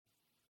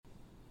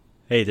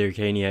Hey there,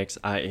 Caniacs.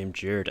 I am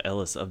Jared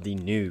Ellis of the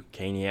new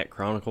Caniac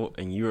Chronicle,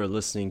 and you are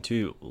listening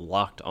to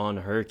Locked On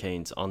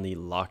Hurricanes on the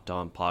Locked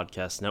On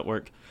Podcast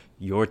Network,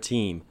 your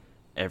team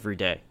every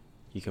day.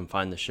 You can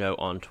find the show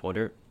on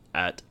Twitter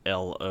at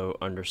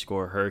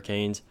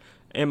LO_Hurricanes,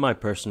 and my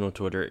personal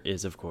Twitter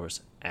is, of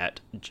course,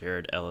 at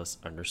Jared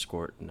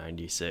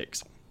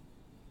Ellis_96.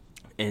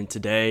 And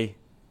today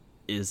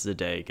is the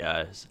day,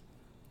 guys.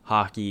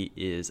 Hockey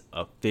is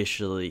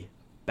officially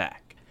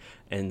back.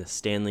 And the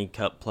Stanley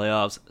Cup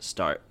playoffs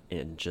start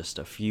in just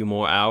a few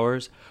more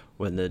hours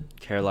when the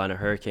Carolina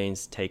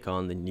Hurricanes take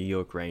on the New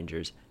York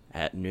Rangers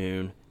at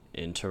noon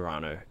in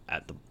Toronto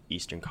at the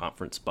Eastern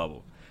Conference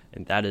bubble.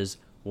 And that is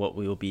what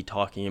we will be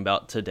talking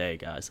about today,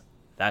 guys.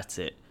 That's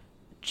it.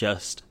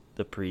 Just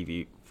the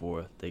preview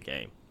for the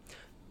game.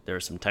 There are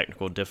some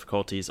technical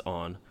difficulties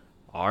on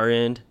our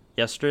end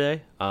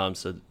yesterday,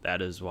 so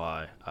that is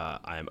why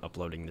I am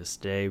uploading this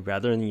today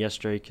rather than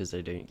yesterday, because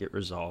they didn't get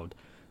resolved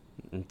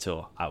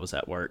until I was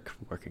at work,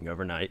 working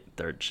overnight,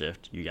 third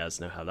shift. You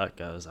guys know how that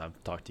goes.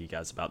 I've talked to you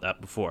guys about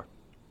that before.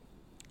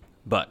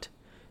 But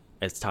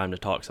it's time to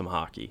talk some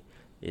hockey.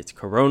 It's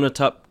Corona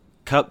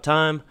Cup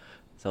time,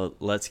 so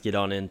let's get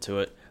on into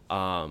it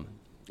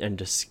and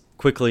just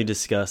quickly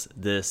discuss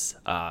this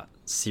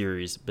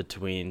series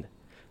between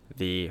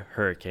the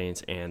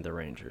Hurricanes and the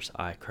Rangers.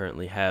 I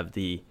currently have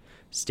the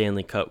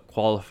Stanley Cup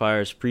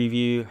qualifiers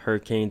preview,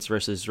 Hurricanes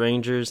versus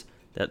Rangers,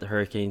 that the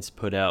Hurricanes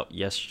put out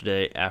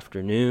yesterday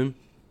afternoon,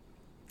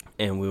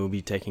 and we will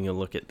be taking a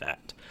look at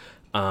that.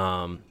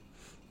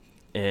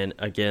 And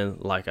again,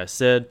 like I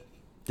said,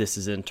 this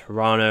is in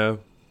Toronto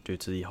due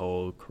to the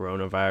whole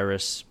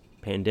coronavirus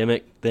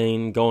pandemic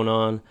thing going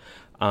on.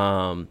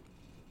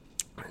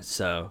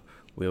 So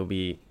we'll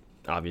be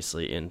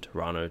obviously in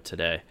Toronto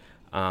today.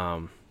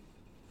 Now,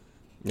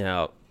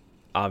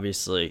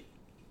 obviously,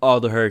 all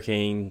the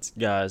Hurricanes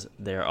guys,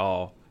 they're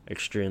all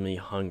extremely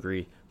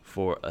hungry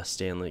for a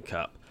Stanley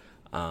Cup.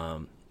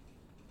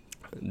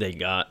 They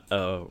got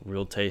a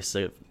real taste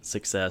of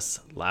success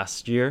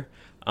last year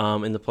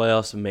in the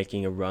playoffs,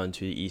 making a run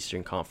to the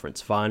Eastern Conference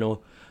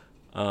Final.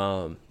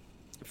 For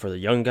the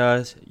young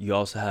guys, you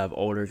also have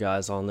older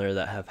guys on there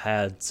that have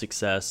had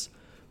success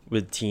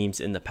with teams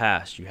in the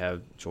past. You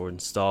have Jordan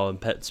Staal in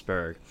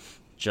Pittsburgh,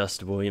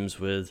 Justin Williams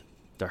with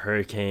the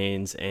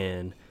Hurricanes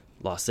and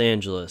Los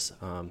Angeles.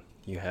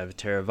 You have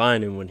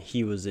Teravainen when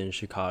he was in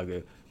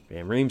Chicago,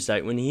 Van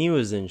Riemsdyk when he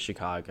was in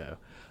Chicago.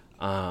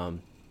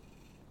 On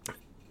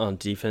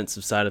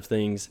defensive side of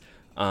things,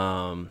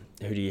 who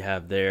do you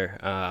have there?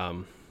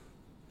 I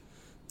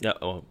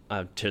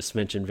just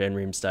mentioned Van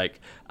Riemsdyk.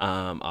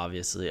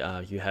 Obviously,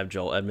 you have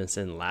Joel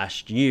Edmondson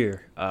last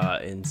year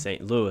in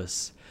St.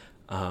 Louis.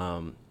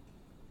 So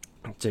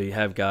you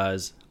have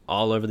guys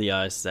all over the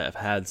ice that have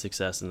had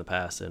success in the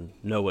past and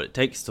know what it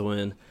takes to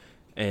win.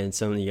 And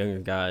some of the younger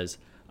guys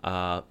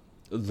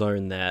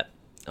learned that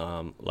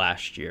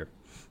last year.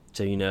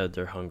 So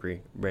they're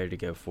hungry, ready to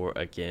go for it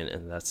again,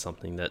 and that's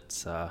something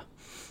that's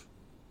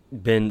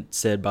been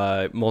said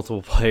by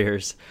multiple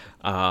players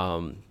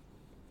over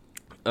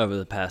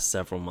the past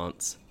several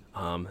months.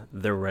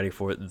 They're ready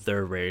for it.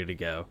 They're ready to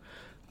go.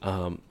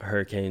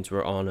 Hurricanes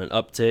were on an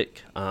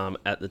uptick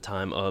at the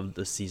time of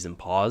the season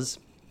pause.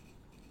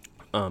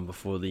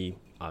 Before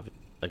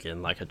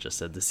again, like I just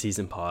said, the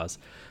season pause.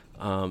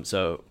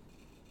 So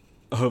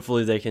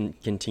hopefully they can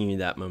continue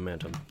that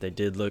momentum. They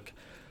did look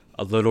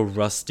a little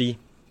rusty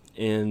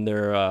in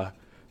their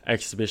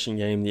exhibition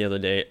game the other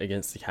day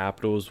against the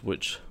Capitals,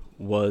 which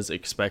was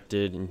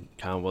expected and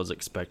kind of was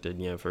expected,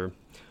 for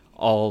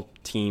all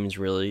teams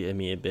really. I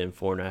mean, it had been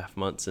 4.5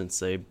 months since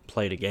they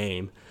played a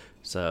game,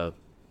 so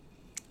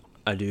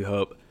I do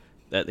hope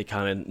that they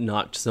kind of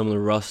knocked some of the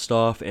rust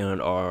off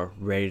and are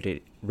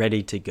ready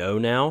to go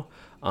now.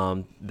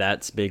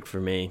 That's big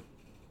for me.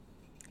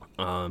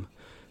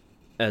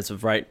 As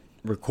of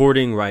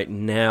recording right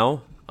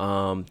now,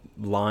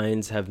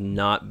 lines have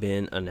not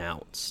been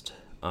announced.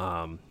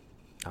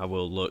 I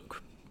will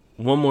look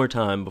one more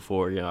time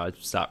before I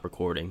stop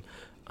recording.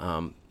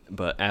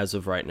 But as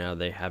of right now,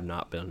 they have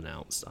not been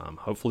announced.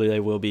 Hopefully they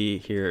will be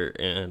here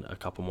in a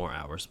couple more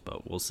hours,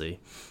 but we'll see.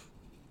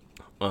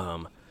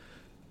 The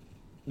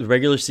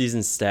regular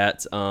season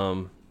stats,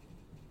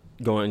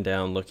 going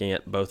down, looking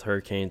at both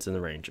Hurricanes and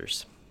the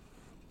Rangers.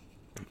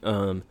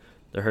 The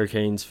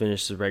Hurricanes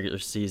finished the regular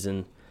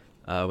season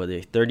with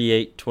a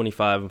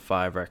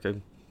 38-25-5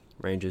 record.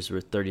 Rangers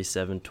were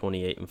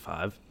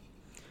 37-28-5.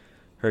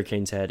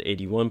 Hurricanes had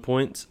 81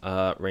 points.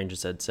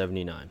 Rangers had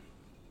 79.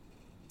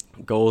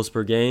 Goals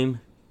per game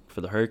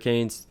for the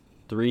Hurricanes,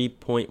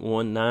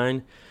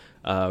 3.19.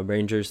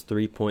 Rangers,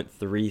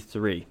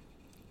 3.33.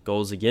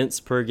 Goals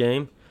against per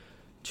game,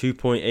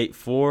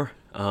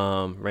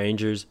 2.84.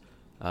 Rangers,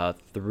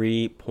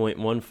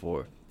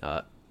 3.14.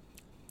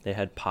 They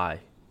had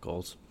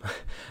goals.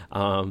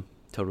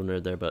 Total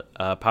nerd there, but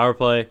power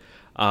play.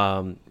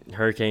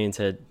 Hurricanes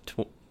were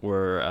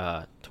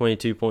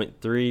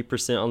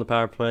 22.3% on the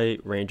power play.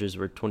 Rangers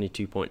were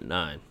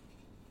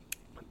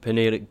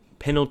 22.9%.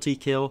 Penalty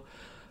kill.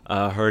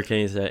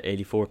 Hurricanes at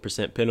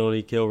 84%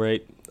 penalty kill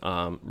rate.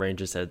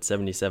 Rangers had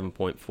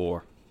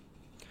 77.4.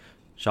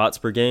 Shots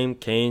per game,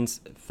 Canes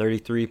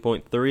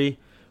 33.3,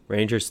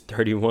 Rangers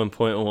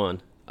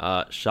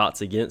 31.1.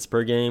 Shots against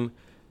per game,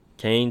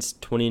 Canes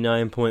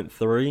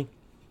 29.3,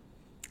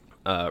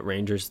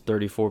 Rangers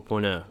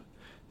 34.0.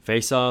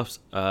 Faceoffs,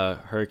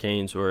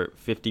 Hurricanes were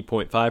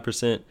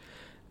 50.5%,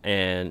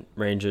 and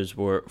Rangers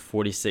were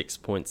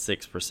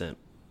 46.6%.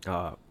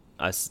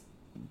 I've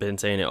been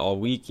saying it all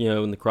week,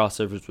 in the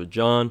crossovers with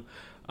John.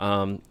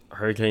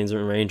 Hurricanes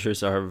and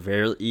Rangers are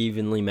very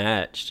evenly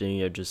matched,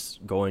 and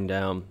just going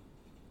down,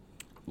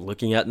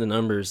 looking at the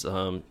numbers.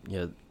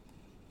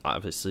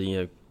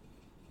 Obviously,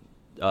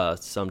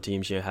 some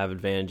teams have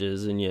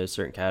advantages in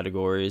certain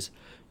categories,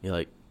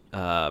 like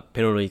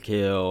penalty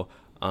kill,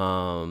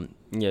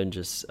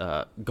 just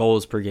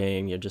goals per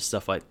game, just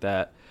stuff like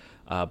that.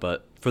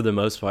 But for the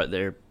most part,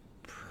 they're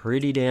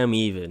pretty damn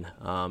even,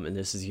 and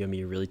this is going to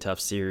be a really tough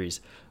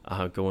series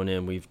going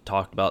in. We've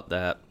talked about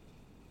that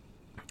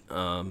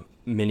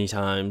many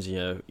times,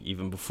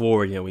 even before,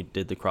 we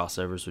did the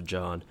crossovers with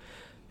John,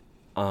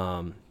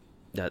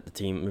 that the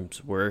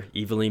teams were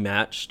evenly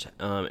matched,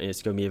 and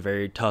it's going to be a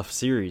very tough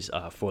series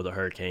for the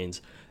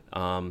Hurricanes.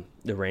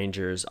 The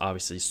Rangers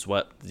obviously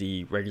swept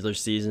the regular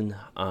season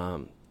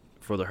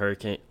for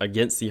the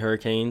against the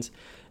Hurricanes,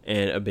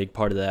 and a big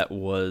part of that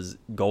was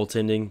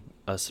goaltending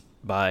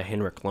by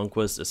Henrik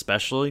Lundqvist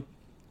especially.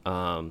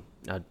 I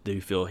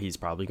do feel he's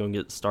probably going to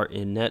get the start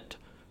in net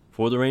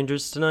for the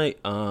Rangers tonight.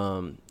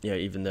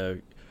 Even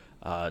though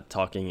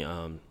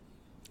talking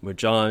with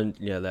John,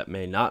 that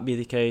may not be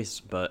the case,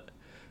 but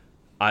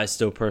I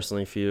still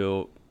personally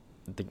feel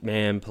the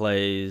man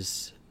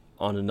plays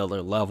on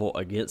another level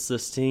against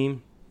this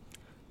team.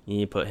 You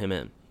need to put him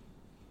in.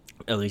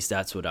 At least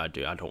that's what I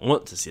do. I don't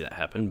want to see that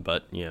happen,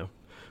 but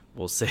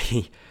we'll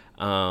see.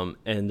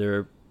 And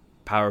their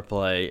power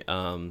play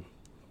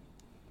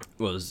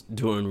was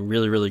doing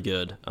really, really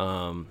good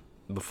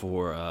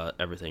before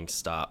everything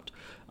stopped,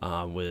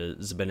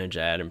 with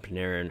Zibanejad and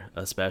Panarin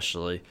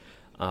especially.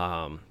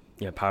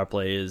 Power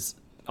play is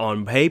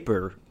on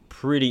paper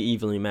pretty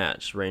evenly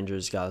matched.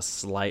 Rangers got a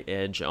slight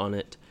edge on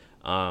it,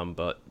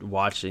 but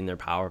watching their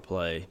power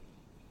play,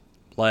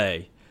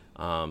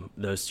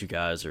 those two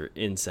guys are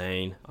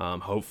insane.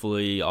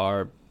 Hopefully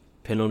our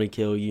penalty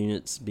kill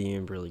units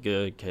being really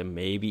good can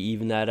maybe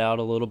even that out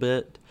a little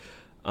bit.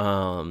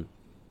 But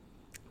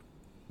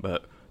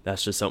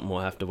that's just something we'll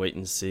have to wait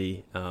and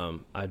see.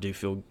 I do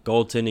feel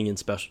goaltending and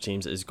special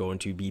teams is going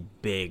to be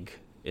big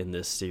in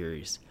this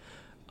series.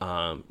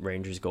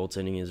 Rangers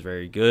goaltending is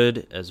very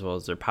good, as well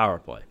as their power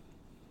play.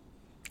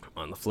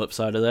 On the flip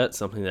side of that,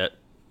 something that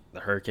the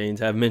Hurricanes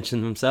have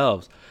mentioned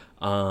themselves,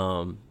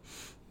 the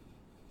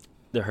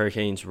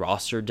Hurricanes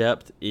roster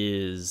depth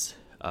is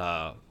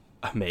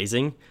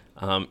amazing.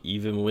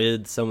 Even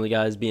with some of the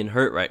guys being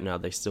hurt right now,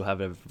 they still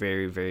have a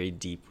very, very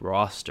deep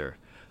roster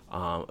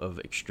of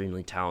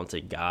extremely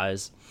talented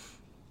guys.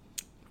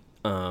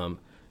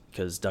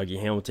 Because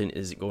Dougie Hamilton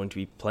isn't going to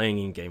be playing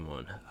in Game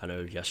 1. I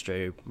know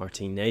yesterday,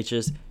 Martin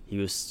Necas, he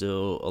was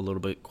still a little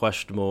bit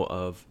questionable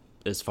of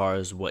as far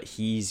as what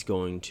he's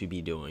going to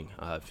be doing,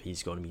 if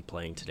he's going to be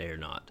playing today or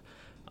not.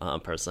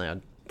 Personally,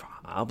 I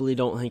probably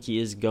don't think he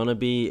is going to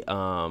be,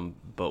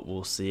 but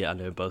we'll see. I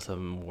know both of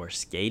them were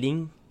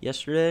skating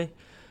yesterday,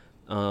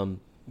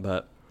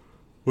 but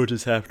we'll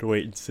just have to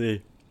wait and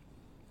see.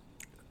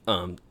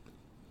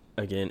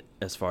 Again,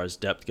 as far as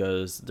depth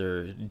goes,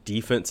 their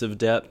defensive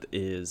depth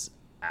is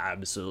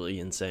absolutely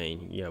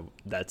insane.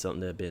 That's something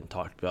that's been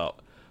talked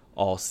about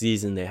all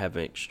season. They have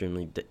an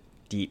extremely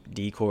deep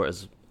D-core,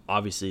 as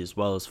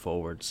well as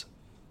forwards.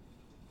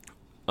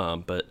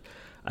 But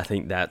I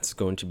think that's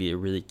going to be a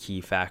really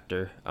key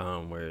factor,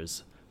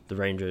 whereas the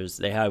Rangers,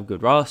 they have a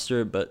good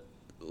roster, but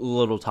a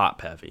little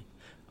top-heavy.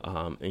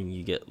 And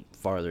you get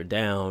farther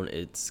down,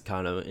 it's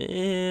kind of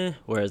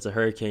whereas the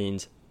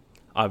Hurricanes,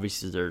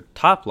 obviously their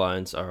top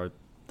lines are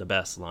the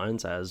best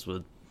lines, as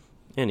with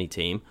any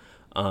team.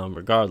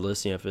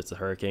 Regardless, if it's the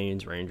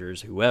Hurricanes,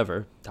 Rangers,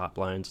 whoever, top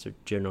lines are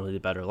generally the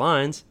better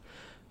lines.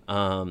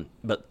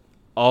 But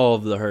all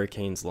of the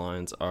Hurricanes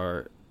lines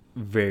are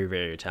very,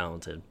 very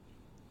talented.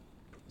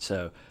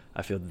 So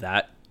I feel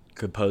that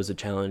could pose a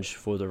challenge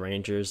for the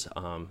Rangers.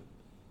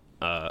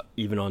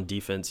 Even on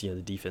defense,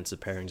 the defensive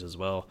pairings as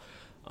well,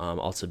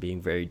 also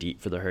being very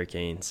deep for the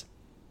Hurricanes.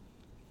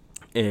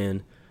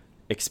 And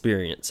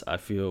experience, I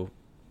feel,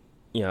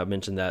 I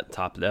mentioned that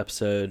top of the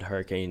episode,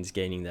 Hurricanes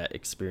gaining that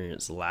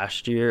experience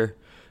last year,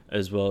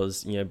 as well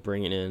as,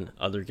 bringing in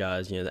other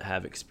guys, that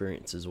have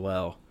experience as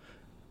well.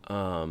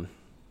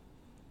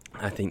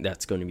 I think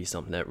that's going to be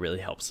something that really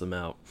helps them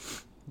out,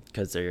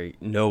 because they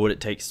know what it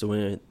takes to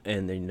win,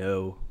 and they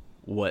know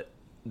what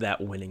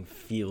that winning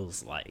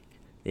feels like.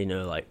 They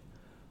know, like,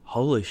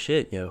 holy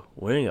shit,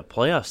 winning a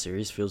playoff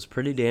series feels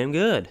pretty damn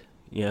good,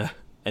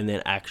 and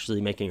then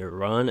actually making a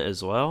run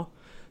as well.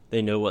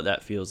 They know what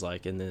that feels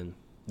like, and then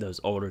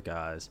those older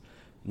guys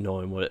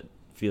knowing what it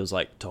feels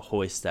like to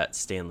hoist that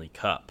Stanley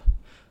Cup.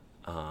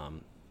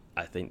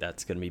 I think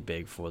that's going to be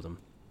big for them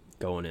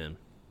going in.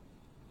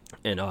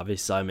 And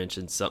obviously I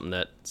mentioned something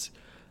that's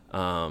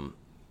Also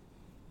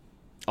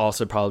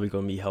probably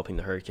going to be helping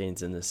the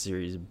Hurricanes in this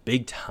series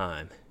big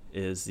time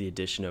is the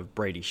addition of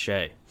Brady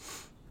Shea,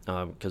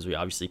 because we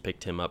obviously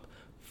picked him up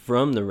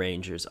from the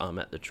Rangers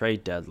at the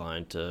trade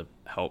deadline to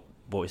help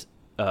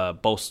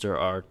bolster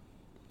our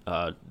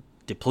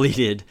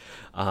depleted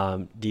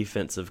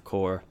defensive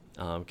core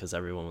because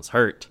everyone was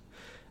hurt.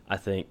 I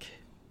think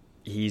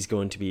he's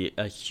going to be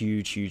a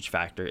huge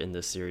factor in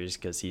this series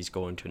because he's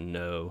going to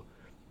know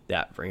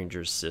that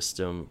Rangers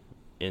system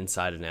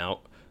inside and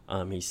out.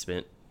 He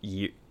spent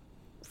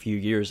few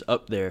years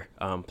up there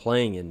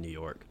playing in New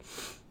York,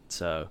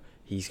 so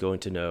he's going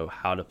to know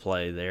how to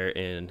play there.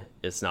 And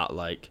it's not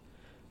like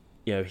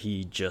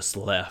he just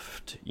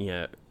left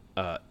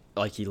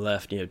like he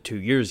left 2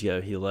 years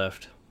ago. He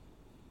left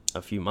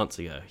a few months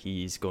ago.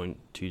 He's going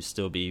to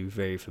still be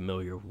very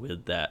familiar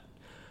with that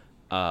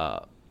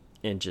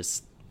and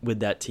just with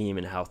that team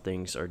and how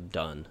things are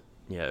done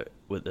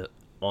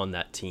on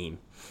that team,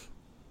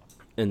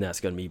 and that's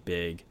going to be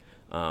big.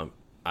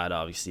 I'd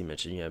obviously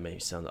mention maybe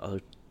some of the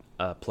other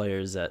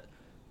players that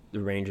the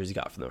Rangers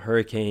got from the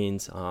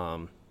Hurricanes,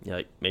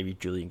 like maybe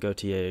Julien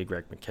Gauthier,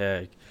 Greg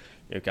McKegg,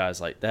 guys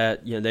like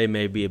that. They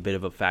may be a bit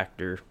of a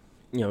factor,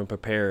 in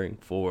preparing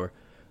for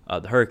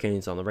the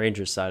Hurricanes on the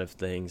Rangers side of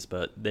things,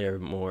 but they're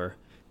more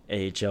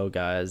AHL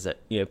guys that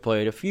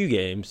played a few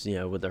games,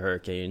 with the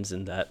Hurricanes,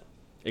 and that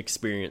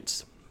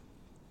experience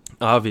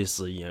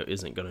obviously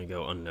isn't going to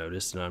go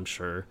unnoticed. And I'm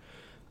sure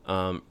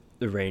the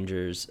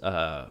Rangers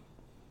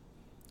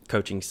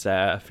coaching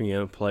staff,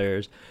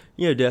 players,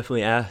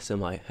 definitely ask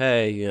them like,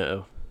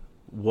 hey,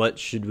 what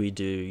should we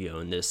do,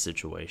 in this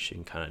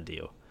situation kind of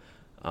deal.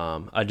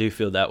 I do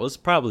feel that was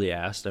probably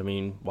asked. I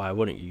mean, why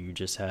wouldn't you? You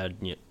just had,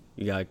 you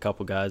got a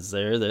couple guys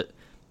there that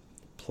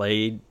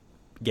played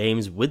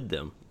games with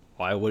them.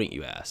 Why wouldn't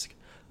you ask?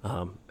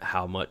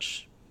 How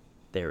much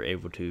they were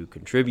able to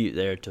contribute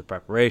there to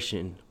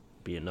preparation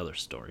be another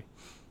story.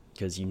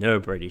 Because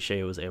Brady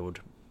Shea was able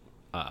to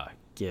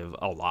give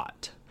a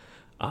lot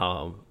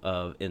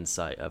of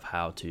insight of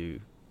how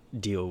to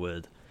deal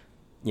with,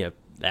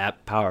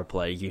 that power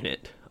play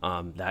unit,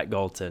 that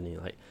goaltending.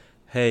 Like,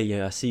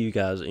 hey, I see you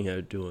guys,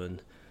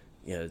 doing,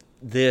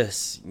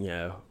 this,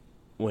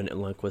 when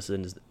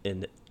Lundqvist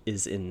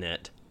is in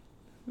net.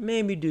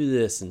 Maybe do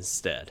this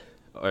instead,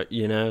 or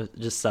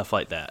just stuff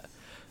like that.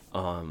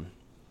 I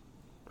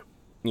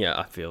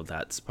feel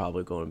that's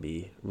probably going to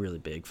be a really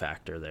big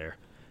factor there.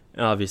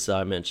 And obviously,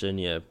 I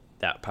mentioned,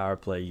 that power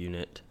play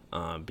unit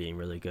being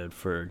really good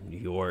for New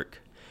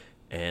York,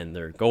 and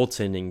their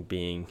goaltending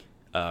being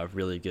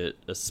really good,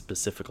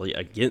 specifically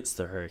against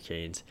the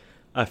Hurricanes.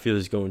 I feel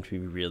is going to be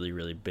really,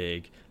 really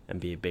big and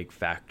be a big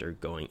factor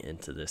going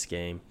into this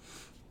game.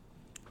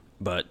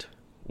 But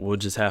we'll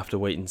just have to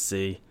wait and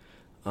see.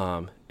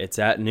 It's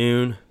at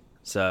noon,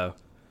 so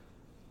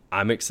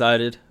I'm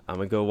excited. I'm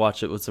going to go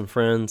watch it with some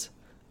friends.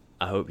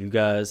 I hope you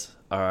guys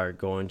are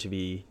going to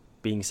be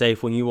being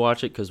safe when you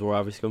watch it, because we're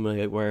obviously going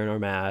to be wearing our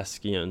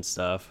mask, and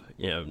stuff,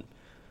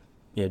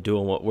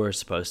 doing what we're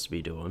supposed to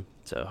be doing.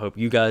 So I hope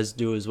you guys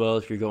do as well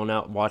if you're going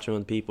out and watching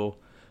with people.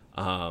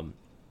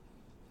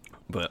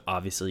 But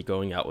obviously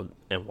going out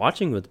and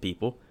watching with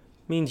people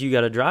means you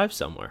got to drive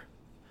somewhere,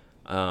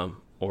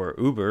 or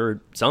Uber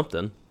or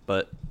something,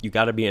 but you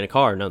got to be in a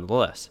car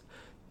nonetheless.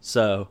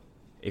 So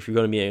if you're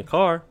going to be in a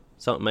car,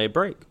 something may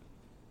break.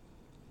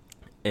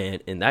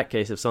 And in that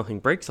case, if something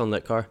breaks on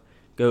that car,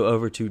 go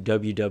over to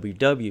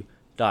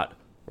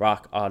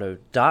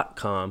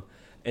www.rockauto.com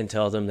and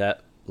tell them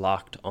that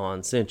Locked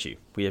On sent you.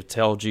 We have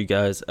told you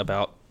guys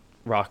about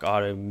Rock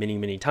Auto many,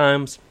 many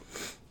times.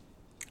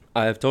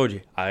 I have told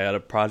you, I got a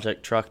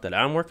project truck that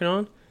I'm working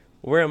on.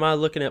 Where am I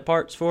looking at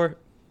parts for?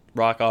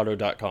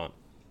 RockAuto.com.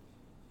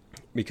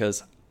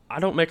 Because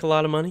I don't make a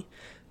lot of money.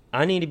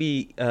 I need to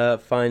be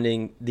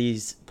finding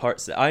these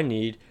parts that I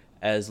need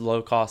as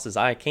low cost as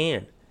I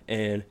can.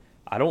 And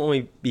I don't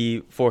want to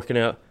be forking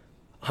out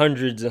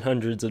hundreds and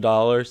hundreds of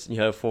dollars,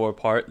 for a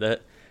part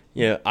that,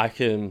 I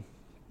can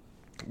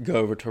go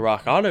over to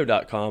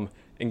RockAuto.com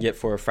and get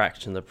for a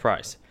fraction of the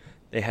price.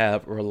 They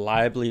have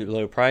reliably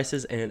low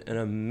prices and an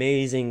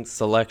amazing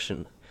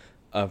selection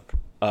of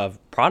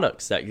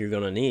products that you're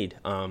going to need.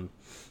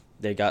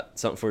 They got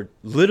something for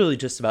literally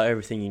just about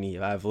everything you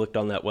need. I've looked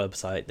on that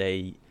website.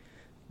 They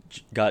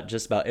got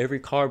just about every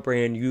car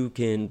brand you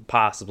can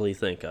possibly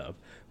think of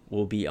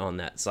will be on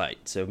that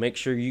site. So make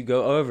sure you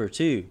go over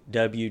to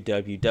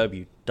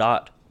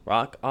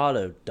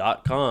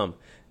www.rockauto.com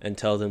and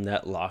tell them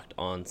that Locked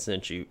On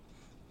sent you,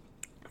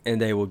 and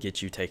they will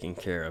get you taken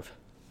care of.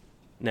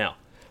 Now,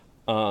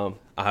 I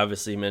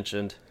obviously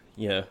mentioned,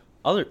 the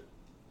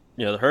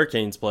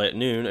Hurricanes play at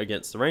noon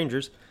against the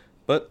Rangers,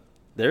 but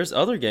there's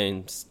other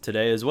games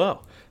today as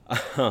well,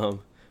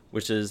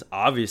 which is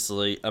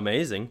obviously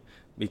amazing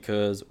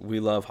because we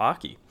love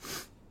hockey.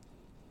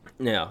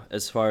 Now,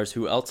 as far as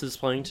who else is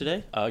playing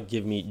today,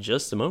 give me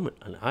just a moment,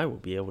 and I will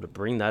be able to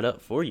bring that up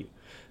for you.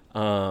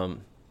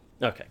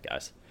 Okay,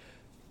 guys.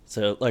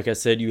 So, like I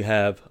said, you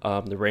have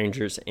the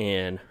Rangers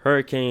and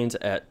Hurricanes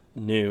at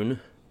noon.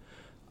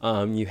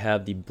 You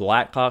have the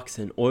Blackhawks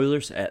and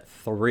Oilers at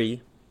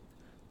 3,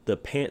 the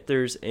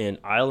Panthers and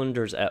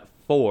Islanders at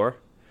 4,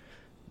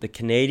 the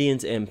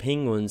Canadiens and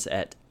Penguins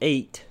at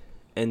 8,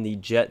 and the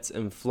Jets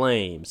and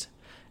Flames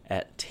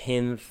at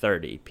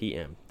 10:30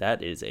 p.m.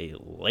 That is a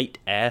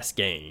late-ass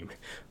game.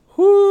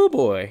 Whoo,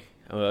 boy.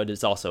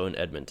 It's also in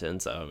Edmonton,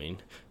 so, I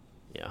mean,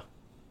 yeah.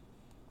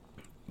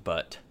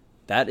 But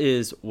that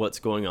is what's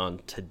going on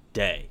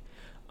today.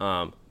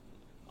 On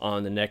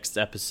the next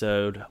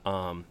episode,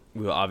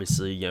 we'll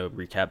obviously,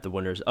 recap the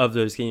winners of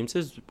those games,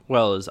 as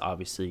well as,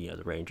 obviously,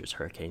 the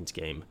Rangers-Hurricanes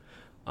game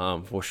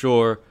for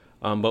sure.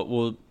 But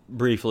we'll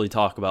briefly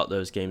talk about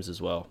those games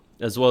as well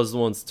as the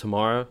ones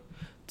tomorrow.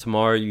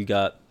 Tomorrow you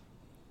got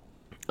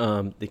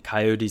the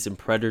Coyotes and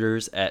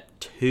Predators at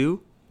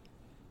 2,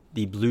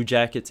 the Blue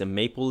Jackets and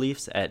Maple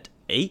Leafs at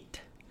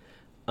 8,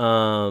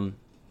 and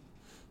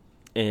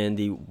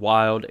the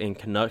Wild and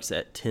Canucks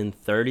at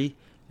 10:30.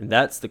 And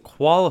that's the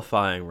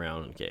qualifying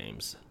round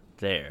games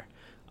there.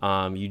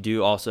 You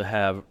do also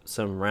have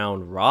some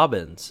round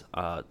robins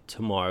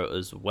tomorrow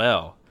as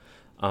well.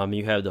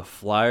 You have the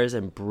Flyers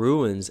and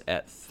Bruins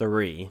at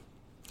 3,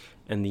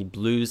 and the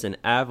Blues and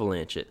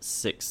Avalanche at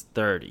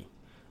 6:30.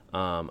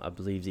 I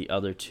believe the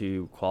other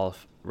two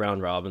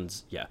round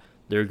robins,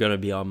 they're going to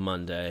be on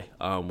Monday,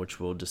 which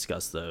we'll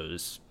discuss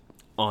those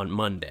on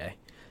Monday.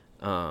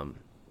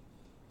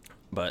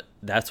 But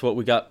that's what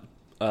we got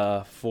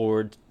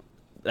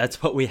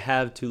that's what we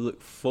have to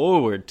look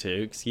forward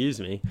to,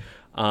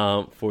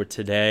 for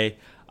today.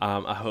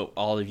 I hope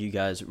all of you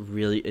guys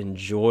really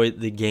enjoyed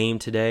the game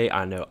today.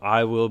 I know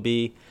I will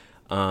be.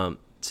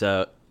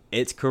 So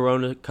it's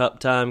Corona Cup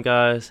time,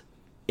 guys.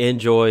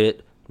 Enjoy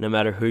it, no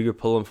matter who you're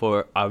pulling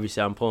for.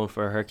 Obviously, I'm pulling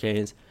for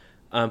Hurricanes.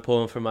 I'm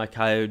pulling for my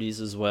Coyotes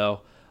as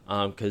well,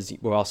 because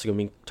we're also going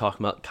to be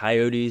talking about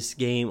Coyotes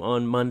game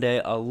on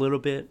Monday a little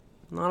bit.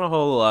 Not a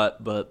whole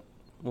lot, but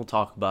we'll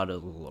talk about it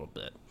a little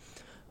bit.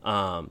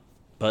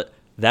 But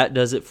that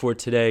does it for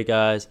today,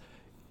 guys.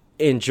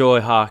 Enjoy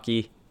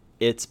hockey.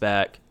 It's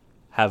back.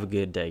 Have a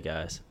good day,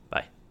 guys.